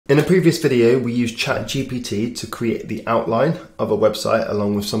In a previous video, we used Chat GPT to create the outline of a website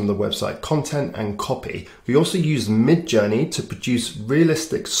along with some of the website content and copy. We also used Midjourney to produce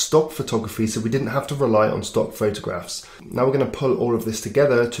realistic stock photography so we didn't have to rely on stock photographs. Now we're going to pull all of this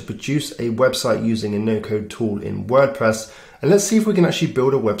together to produce a website using a no-code tool in WordPress, and let's see if we can actually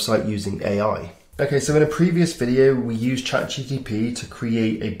build a website using AI. Okay, so in a previous video, we used Chat GPT to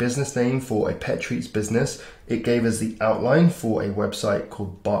create a business name for a pet treats business. It gave us the outline for a website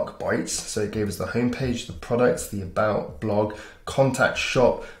called Bark Bites. So it gave us the homepage, the products, the about, blog, contact,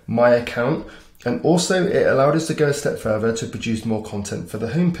 shop, my account. And also it allowed us to go a step further to produce more content for the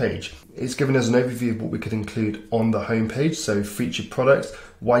homepage. It's given us an overview of what we could include on the homepage. So featured products,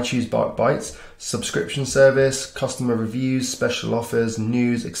 why choose Bark Bites, subscription service, customer reviews, special offers,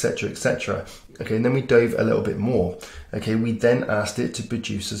 news, etc., etc. Okay, and then we dove a little bit more. Okay, we then asked it to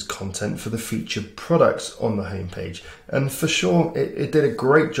produce us content for the featured products on the homepage. And for sure, it did a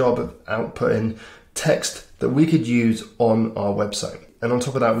great job of outputting text that we could use on our website. And on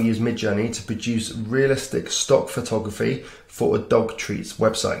top of that, we use Midjourney to produce realistic stock photography for a dog treats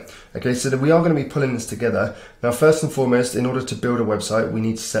website. Okay, so we are going to be pulling this together. Now, first and foremost, in order to build a website, we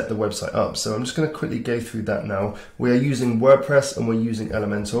need to set the website up. So I'm just going to quickly go through that now. We are using WordPress and we're using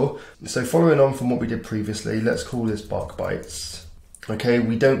Elementor. So following on from what we did previously, let's call this Bark Bites. Okay,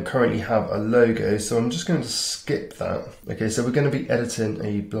 we don't currently have a logo, so I'm just going to skip that. Okay, so we're going to be editing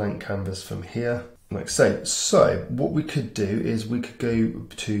a blank canvas from here. Like so. So what we could do is we could go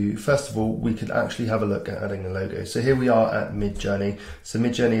to, first of all, we could actually have a look at adding a logo. So here we are at Midjourney. So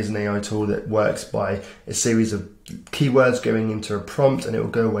Midjourney is an AI tool that works by a series of keywords going into a prompt, and it will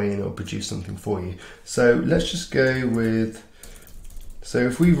go away and it will produce something for you. So let's just go with, so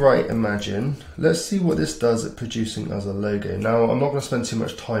if we write imagine, let's see what this does at producing us a logo. Now I'm not going to spend too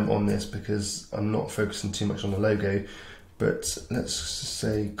much time on this because I'm not focusing too much on the logo. But let's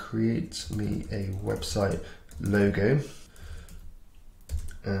say create me a website logo.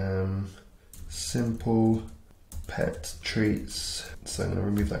 Simple pet treats. So I'm going to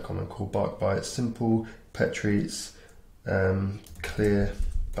remove that comment called Bark Bites. Simple pet treats, clear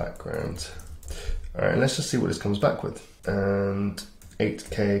background. All right, let's just see what this comes back with. And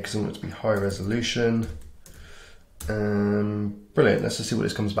 8K because I want it to be high resolution. Brilliant. Let's just see what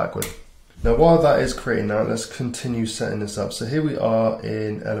this comes back with. Now, while that is creating that, let's continue setting this up. So here we are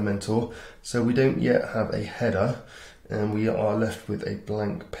in Elementor. So we don't yet have a header and we are left with a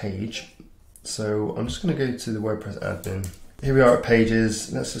blank page. So I'm just going to go to the WordPress admin. Here we are at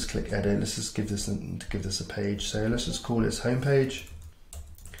pages. Let's just click edit. Let's just give this a page. So let's just call this homepage.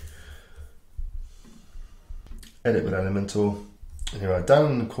 Edit with Elementor. Here we are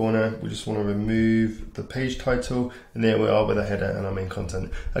down in the corner, we just want to remove the page title, and there we are with a header and our main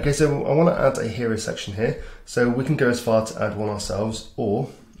content. Okay, so I want to add a hero section here. So we can go as far to add one ourselves, or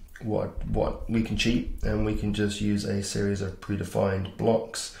what we can cheat, and we can just use a series of predefined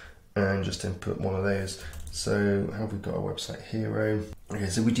blocks and just input one of those. So have we got a website hero? Okay,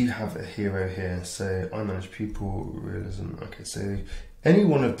 so we do have a hero here. So I manage people realism. Okay, so any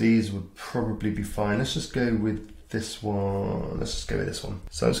one of these would probably be fine. Let's just go with this one. Let's just go with this one.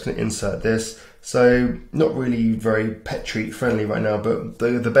 So I'm just going to insert this. So not really very pet treat friendly right now, but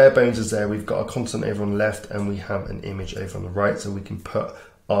the bare bones is there. We've got our content over on the left and we have an image over on the right, so we can put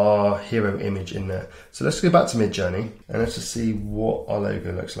our hero image in there. So let's go back to Midjourney and let's just see what our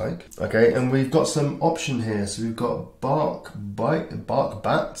logo looks like. Okay, and we've got some option here. So we've got Bark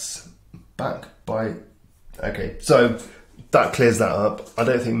Bats, Back Bite. Okay, so that clears that up. I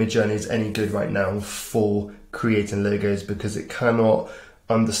don't think Midjourney is any good right now for creating logos because it cannot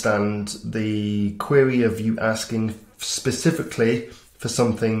understand the query of you asking specifically for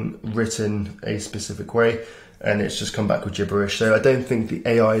something written a specific way, and it's just come back with gibberish. So I don't think the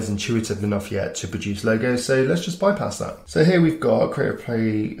AI is intuitive enough yet to produce logos, so let's just bypass that. So here we've got creative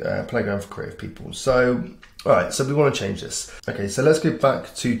playground for creative people. So all right, so we want to change this. Okay, so let's go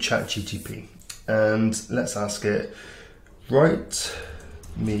back to Chat GPT and let's ask it, write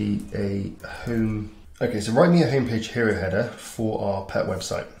me a homepage hero header for our pet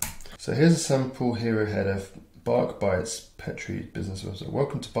website. So here's a sample hero header, Bark Bites, pet treat business website.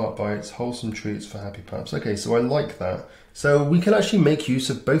 Welcome to Bark Bites, wholesome treats for happy pups. Okay, so I like that. So we can actually make use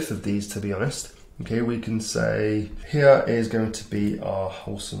of both of these, to be honest. Okay, we can say, here is going to be our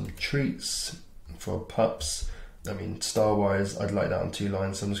wholesome treats for pups. I mean, style-wise, I'd like that on 2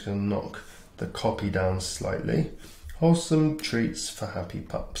 lines, so I'm just going to knock the copy down slightly. Wholesome treats for happy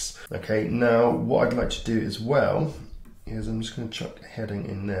pups. Okay, now what I'd like to do as well is I'm just going to chuck a heading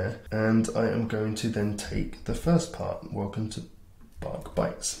in there, and I am going to then take the first part, welcome to Bark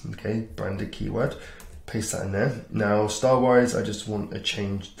Bites. Okay, branded keyword, paste that in there. Now style wise, I just want to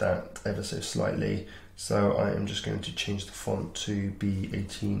change that ever so slightly. So I am just going to change the font to be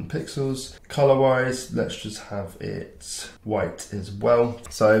 18 pixels. Color wise, let's just have it white as well.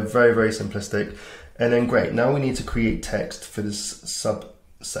 So very, very simplistic. And then great, now we need to create text for this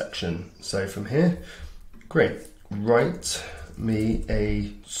subsection. So from here, great, write me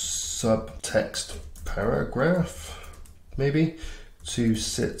a subtext paragraph, maybe, to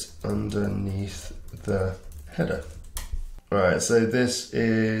sit underneath the header. All right, so this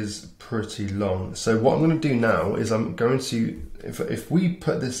is pretty long. So what I'm going to do now is I'm going to, if we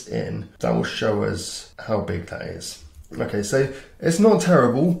put this in, that will show us how big that is. Okay, so it's not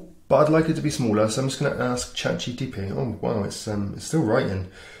terrible, but I'd like it to be smaller. So I'm just going to ask ChatGPT. Oh wow, it's still writing.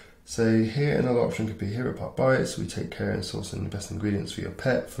 So here another option could be here at Part Bites. We take care in sourcing the best ingredients for your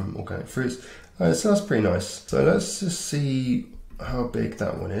pet from organic fruits. So that's pretty nice. So let's just see how big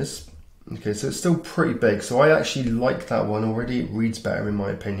that one is. Okay, so it's still pretty big. So I actually like that one already. It reads better in my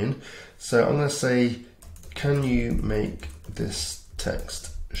opinion. So I'm going to say, can you make this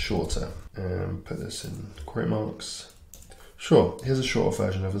text shorter? And put this in quote marks. Sure, here's a shorter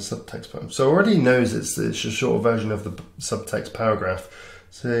version of the subtext poem. So already knows it's a shorter version of the subtext paragraph.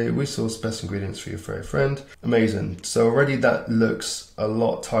 So we source best ingredients for your furry friend. Amazing. So already that looks a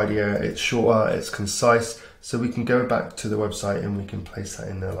lot tidier. It's shorter, it's concise. So we can go back to the website and we can place that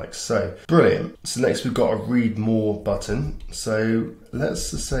in there like so. Brilliant. So next we've got a read more button. So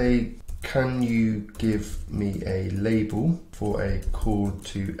let's just say, can you give me a label for a call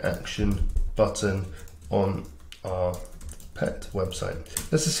to action button on our pet website?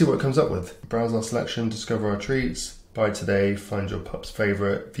 Let's just see what it comes up with. Browse our selection, discover our treats, buy today, find your pup's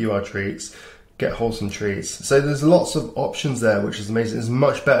favorite, view our treats, get wholesome treats. So there's lots of options there, which is amazing. It's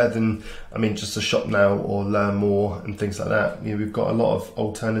much better than, I mean, just to shop now or learn more and things like that. You know, we've got a lot of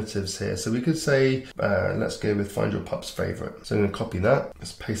alternatives here. So we could say, let's go with find your pup's favorite. So I'm going to copy that.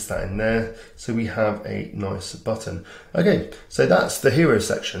 Let's paste that in there. So we have a nice button. Okay, so that's the hero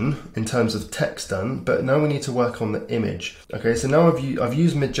section in terms of text done, but now we need to work on the image. Okay, so now I've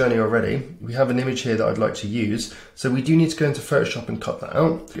used Midjourney already. We have an image here that I'd like to use. So we do need to go into Photoshop and cut that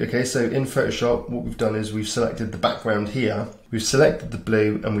out. Okay, so in Photoshop, what we've done is we've selected the background here, we've selected the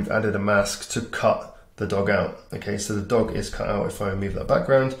blue, and we've added a mask to cut the dog out. Okay, so the dog is cut out. If I remove that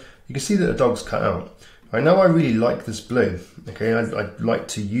background, you can see that the dog's cut out. Right now I really like this blue. Okay, I'd like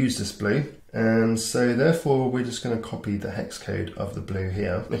to use this blue. And so therefore we're just going to copy the hex code of the blue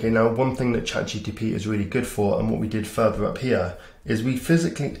here. Okay, now one thing that ChatGPT is really good for, and what we did further up here, is we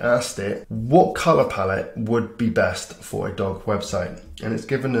physically asked it what color palette would be best for a dog website. And it's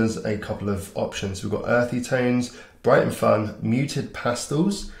given us a couple of options. We've got earthy tones, bright and fun, muted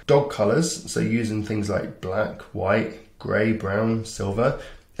pastels, dog colors, so using things like black, white, gray, brown, silver.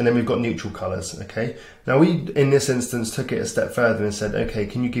 And then we've got neutral colors, okay? Now we, in this instance, took it a step further and said, okay,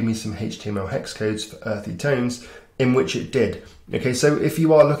 can you give me some HTML hex codes for earthy tones? In which it did. Okay, so if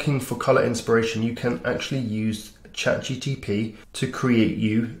you are looking for color inspiration, you can actually use ChatGPT to create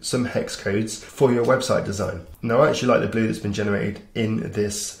you some hex codes for your website design. Now I actually like the blue that's been generated in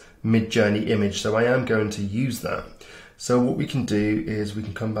this Midjourney image, so I am going to use that. So what we can do is we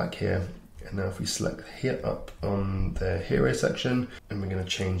can come back here. And now if we select here up on the hero section, and we're going to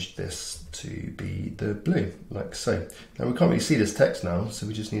change this to be the blue, like so. Now we can't really see this text now, so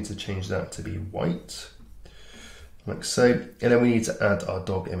we just need to change that to be white, like so. And then we need to add our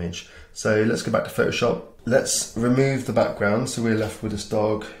dog image. So let's go back to Photoshop. Let's remove the background, so we're left with this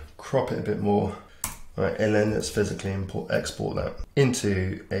dog, crop it a bit more. Right, and then let's physically export that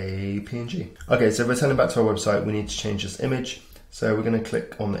into a PNG. Okay, so returning back to our website, we need to change this image. So we're going to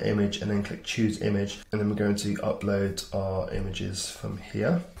click on the image and then click choose image, and then we're going to upload our images from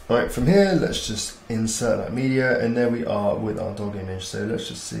here. All right, from here, let's just insert that media, and there we are with our dog image. So let's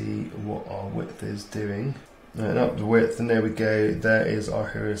just see what our width is doing. And up the width, and there we go. There is our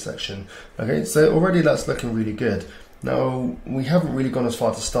hero section. Okay, so already that's looking really good. Now, we haven't really gone as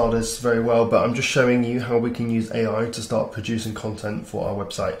far to style this very well, but I'm just showing you how we can use AI to start producing content for our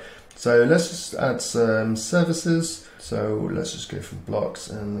website. So let's just add some services. So let's just go from blocks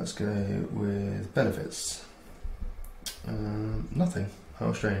and let's go with benefits. Nothing.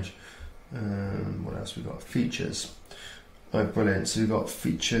 How strange. What else we got? Features. Oh, brilliant. So we've got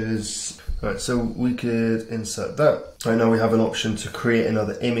features. Right, so we could insert that. Right, now we have an option to create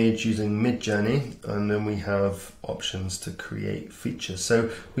another image using Midjourney, and then we have options to create features. So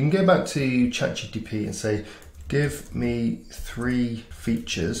we can go back to ChatGPT and say, give me 3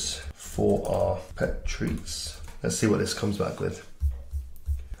 features for our pet treats. Let's see what this comes back with.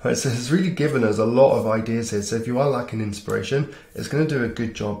 Right, so it's really given us a lot of ideas here. So if you are lacking inspiration, it's going to do a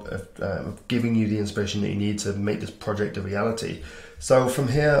good job of giving you the inspiration that you need to make this project a reality. So from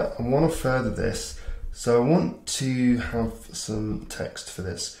here, I want to further this. So I want to have some text for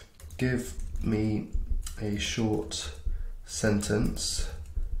this. Give me a short sentence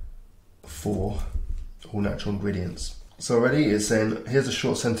for all natural ingredients. So already it's saying, here's a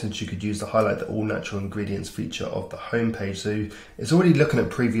short sentence you could use to highlight the all natural ingredients feature of the home page. So it's already looking at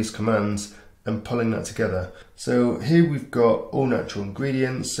previous commands and pulling that together. So here we've got all natural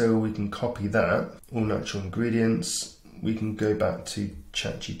ingredients, so we can copy that, all natural ingredients. We can go back to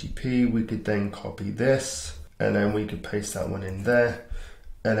Chat GPT, we could then copy this, and then we could paste that one in there.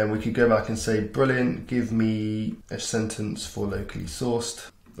 And then we could go back and say, brilliant, give me a sentence for locally sourced.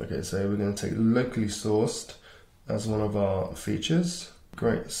 Okay, so we're going to take locally sourced as one of our features.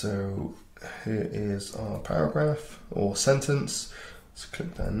 Great, so here is our paragraph or sentence. Let's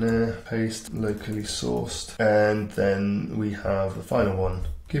click that in there, paste locally sourced, and then we have the final one.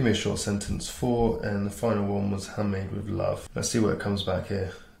 Give me a short sentence for, and the final one was handmade with love. Let's see what it comes back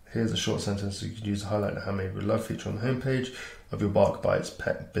here. Here's a short sentence you could use to highlight the handmade with love feature on the homepage of your Bark Bites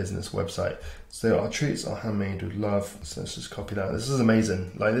pet business website. So our treats are handmade with love. So let's just copy that. This is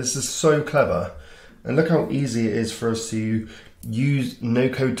amazing. Like, this is so clever. And look how easy it is for us to use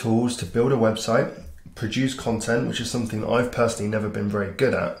no-code tools to build a website, produce content, which is something that I've personally never been very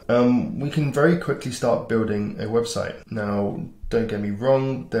good at. We can very quickly start building a website. Now, don't get me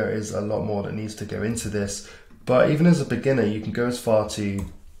wrong, there is a lot more that needs to go into this, but even as a beginner, you can go as far to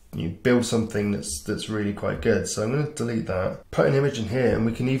build something that's really quite good. So I'm going to delete that, put an image in here, and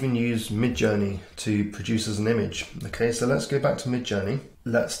we can even use Midjourney to produce as an image. Okay, so let's go back to Midjourney.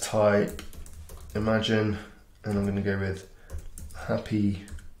 Let's type imagine, and I'm going to go with happy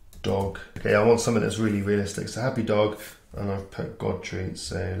dog. Okay, I want something that's really realistic. So happy dog, and I've put God treats.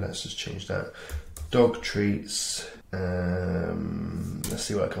 So let's just change that. Dog treats. Let's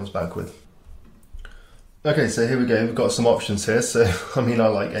see what it comes back with. Okay, so here we go. We've got some options here. So I mean, I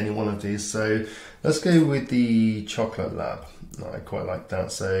like any one of these. So let's go with the chocolate lab. I quite like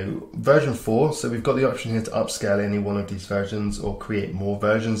that. So version 4. So we've got the option here to upscale any one of these versions or create more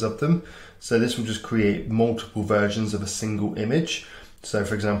versions of them. So this will just create multiple versions of a single image. So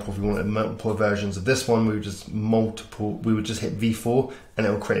for example, if we wanted multiple versions of this one, we would just hit V4 and it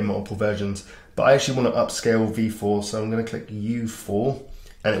will create multiple versions. But I actually want to upscale V4, so I'm going to click U4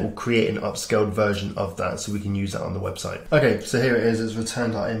 and it will create an upscaled version of that so we can use that on the website. Okay, so here it is, it's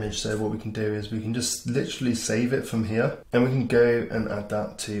returned our image. So what we can do is we can just literally save it from here and we can go and add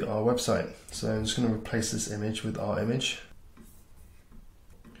that to our website. So I'm just going to replace this image with our image.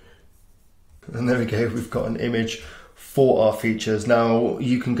 And there we go, we've got an image for our features. Now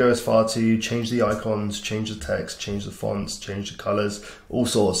you can go as far to change the icons, change the text, change the fonts, change the colors, all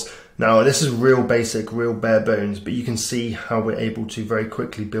sorts. Now this is real basic, real bare bones, but you can see how we're able to very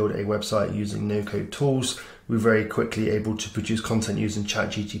quickly build a website using no-code tools. We're very quickly able to produce content using Chat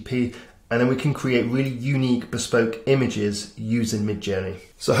GPT, and then we can create really unique, bespoke images using Midjourney.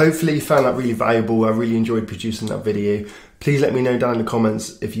 So hopefully you found that really valuable. I really enjoyed producing that video. Please let me know down in the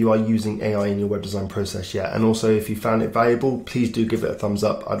comments if you are using AI in your web design process yet. And also if you found it valuable, please do give it a thumbs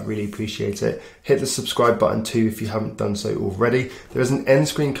up. I'd really appreciate it. Hit the subscribe button too if you haven't done so already. There is an end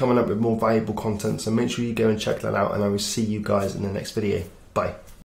screen coming up with more valuable content, so make sure you go and check that out, and I will see you guys in the next video. Bye.